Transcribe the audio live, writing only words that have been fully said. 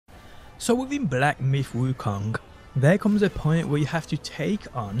So within Black Myth Wukong, there comes a point where you have to take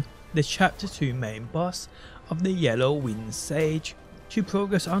on the chapter 2 main boss of the Yellow Wind Sage to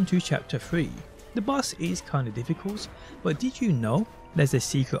progress on to chapter 3. The boss is kinda difficult, but did you know there's a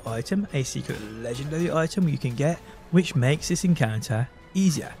secret item, a secret legendary item you can get which makes this encounter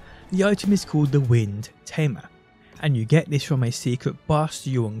easier? The item is called the Wind Tamer, and you get this from a secret boss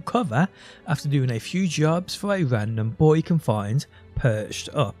you uncover after doing a few jobs for a random boy you can find perched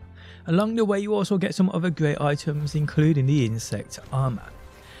up. Along the way you also get some other great items, including the insect armor.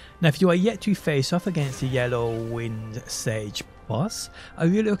 Now if you are yet to face off against the Yellow Wind Sage boss, I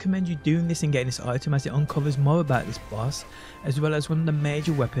really recommend you doing this and getting this item, as it uncovers more about this boss as well as one of the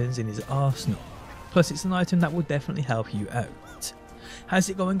major weapons in his arsenal. Plus it's an item that will definitely help you out. How's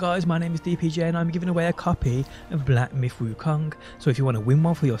it going guys? My name is DPJ and I'm giving away a copy of Black Myth Wukong, so if you want to win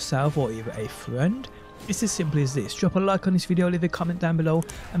one for yourself or either a friend, it's as simple as this. Drop a like on this video, leave a comment down below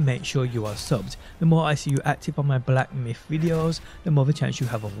and make sure you are subbed. The more I see you active on my Black Myth videos, the more of a chance you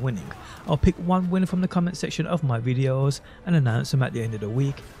have of winning. I'll pick one winner from the comment section of my videos and announce them at the end of the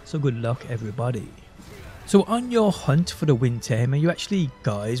week, so good luck everybody. So on your hunt for the Wind Tamer, you actually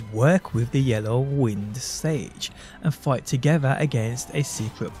guys work with the Yellow Wind Sage and fight together against a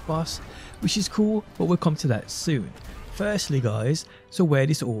secret boss, which is cool, but we'll come to that soon. Firstly guys, so where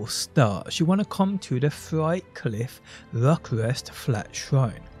this all starts, you want to come to the Fright Cliff Rockrest Flat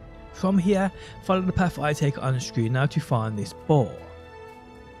Shrine. From here, follow the path I take on screen now to find this boar.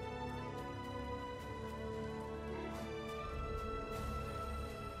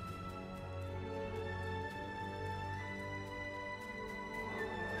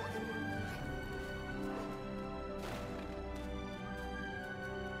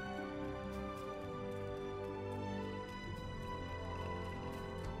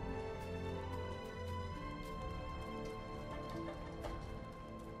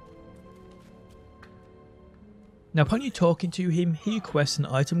 Now upon you talking to him, he requests an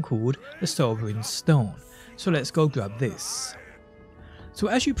item called the Sobering Stone, so let's go grab this. So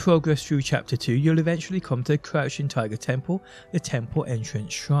as you progress through chapter 2, you'll eventually come to the Crouching Tiger Temple, the temple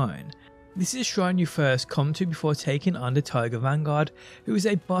entrance shrine. This is a shrine you first come to before taking on the Tiger Vanguard, who is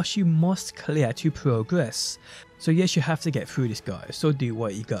a boss you must clear to progress. So yes, you have to get through this guy, so do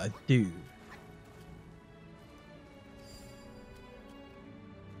what you gotta do.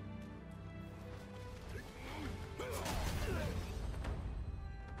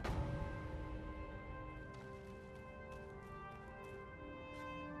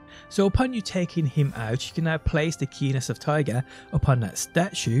 So upon you taking him out, you can now place the Keenness of Tiger upon that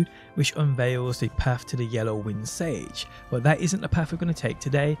statue, which unveils the path to the Yellow Wind Sage. But that isn't the path we're going to take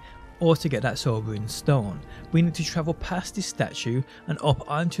today, or to get that Sobering Stone. We need to travel past this statue and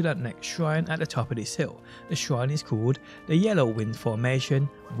up onto that next shrine at the top of this hill. The shrine is called the Yellow Wind Formation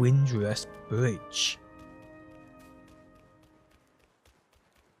Windrest Bridge.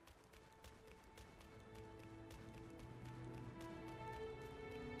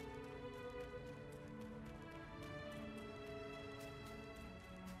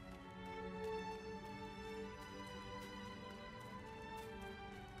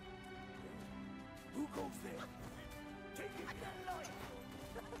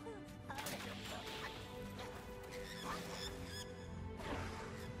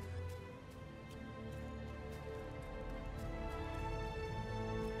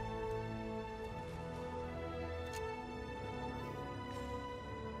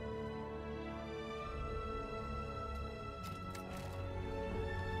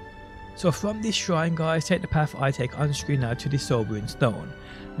 So from this shrine guys, take the path I take on screen now to the Sobering Stone.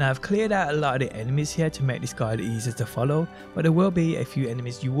 Now I've cleared out a lot of the enemies here to make this guide easier to follow, but there will be a few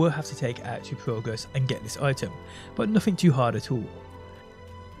enemies you will have to take out to progress and get this item, but nothing too hard at all.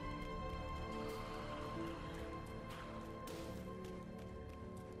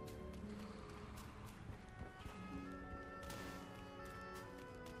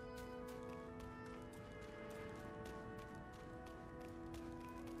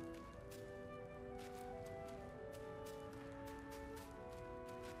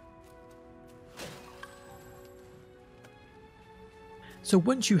 So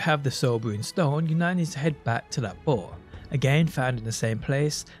once you have the Sobering Stone, you now need to head back to that boar, again found in the same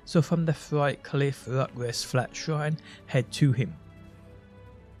place, so from the Fright Cliff Rockrest Flat Shrine, head to him.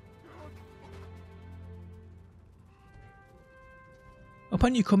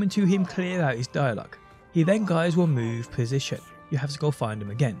 Upon you coming to him, clear out his dialogue. He then guys will move position, you have to go find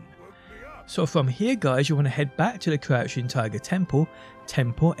him again. So from here guys, you want to head back to the Crouching Tiger Temple,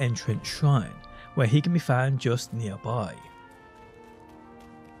 Temple Entrance Shrine, where he can be found just nearby.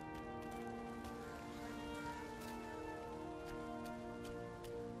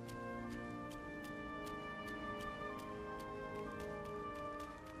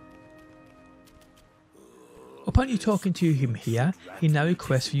 upon you talking to him here, he now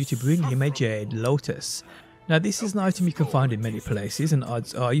requests for you to bring him a Jade Lotus. Now this is an item you can find in many places and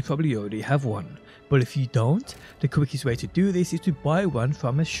odds are you probably already have one. But if you don't, the quickest way to do this is to buy one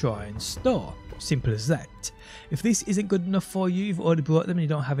from a shrine store. Simple as that. If this isn't good enough for you, you've already brought them and you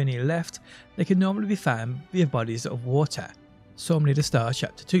don't have any left, they can normally be found via bodies of water. So near the start of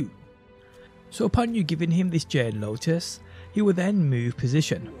chapter 2. So upon you giving him this Jade Lotus, he will then move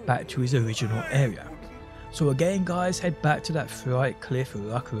position back to his original area. So again guys, head back to that Fright Cliff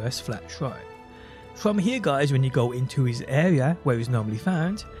Rock Rest Flat Shrine. From here guys, when you go into his area where he's normally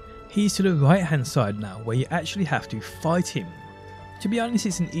found, he's to the right hand side now where you actually have to fight him. To be honest,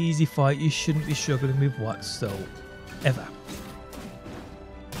 it's an easy fight, you shouldn't be struggling with whatsoever.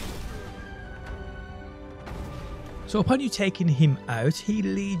 So upon you taking him out, he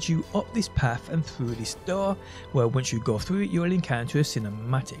leads you up this path and through this door, where once you go through it, you'll encounter a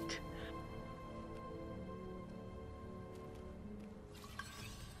cinematic.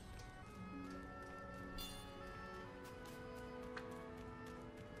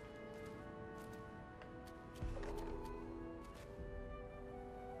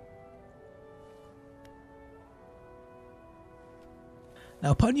 Now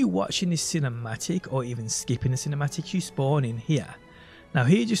upon you watching this cinematic or even skipping the cinematic, you spawn in here. Now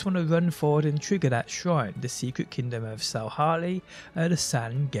here you just want to run forward and trigger that shrine, the secret kingdom of Sahali, the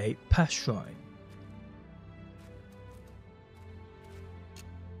Sand Gate Pass Shrine.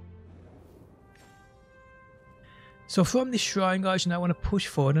 So from this shrine guys, you now want to push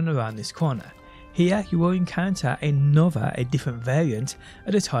forward and around this corner. Here you will encounter a different variant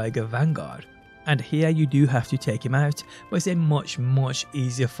of the Tiger Vanguard. And here you do have to take him out, but it's a much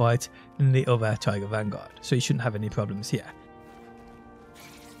easier fight than the other Tiger Vanguard, so you shouldn't have any problems here.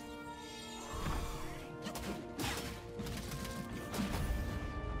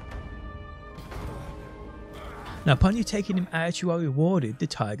 Now upon you taking him out, you are rewarded the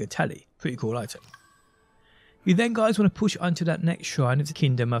Tiger Tally, pretty cool item. You then guys want to push onto that next shrine of the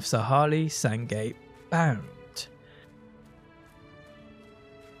Kingdom of Sahali, Sandgate Bound.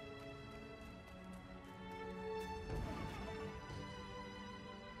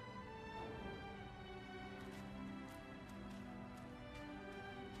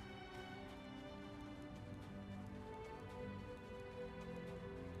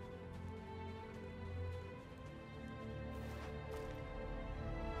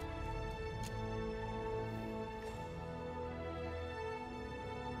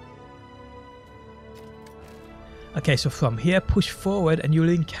 Okay, so from here push forward and you'll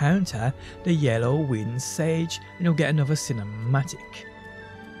encounter the Yellow Wind Sage and you'll get another cinematic.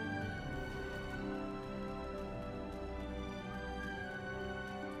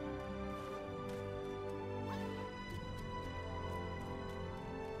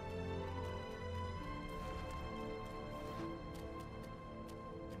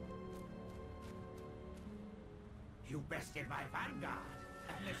 You bested my Vanguard.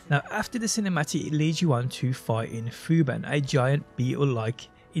 Now after the cinematic, it leads you on to fighting Fuban, a giant beetle-like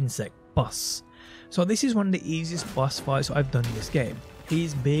insect boss. So this is one of the easiest boss fights I've done in this game. He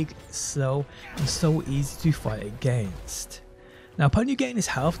is big, slow and so easy to fight against. Now upon you getting his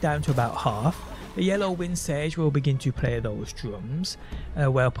health down to about half, the Yellow Wind Sage will begin to play those drums,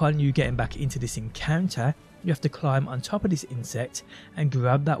 where upon you getting back into this encounter, you have to climb on top of this insect and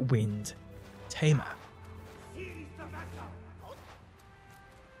grab that Wind Tamer.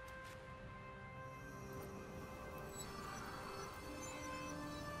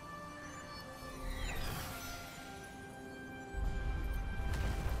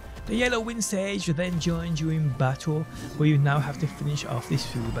 The Yellow Wind Sage then joins you in battle, where you now have to finish off this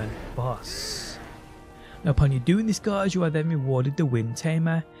Fuban boss. Now upon you doing this guys, you are then rewarded the Wind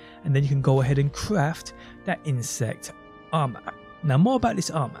Tamer, and then you can go ahead and craft that insect armor. Now more about this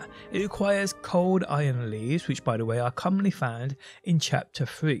armor, it requires cold iron leaves, which by the way are commonly found in chapter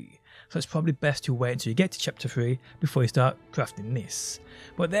 3. So it's probably best to wait until you get to chapter 3 before you start crafting this.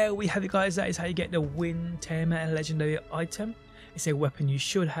 But there we have it guys, that is how you get the Wind Tamer, a legendary item. It's a weapon you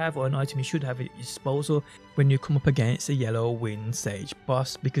should have, or an item you should have at your disposal when you come up against a Yellow Wind Sage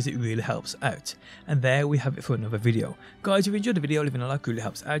boss, because it really helps out. And there we have it for another video. Guys, if you enjoyed the video, leaving a like really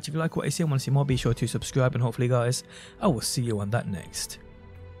helps out. If you like what you see and want to see more, be sure to subscribe, and hopefully guys, I will see you on that next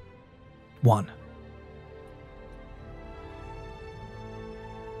one.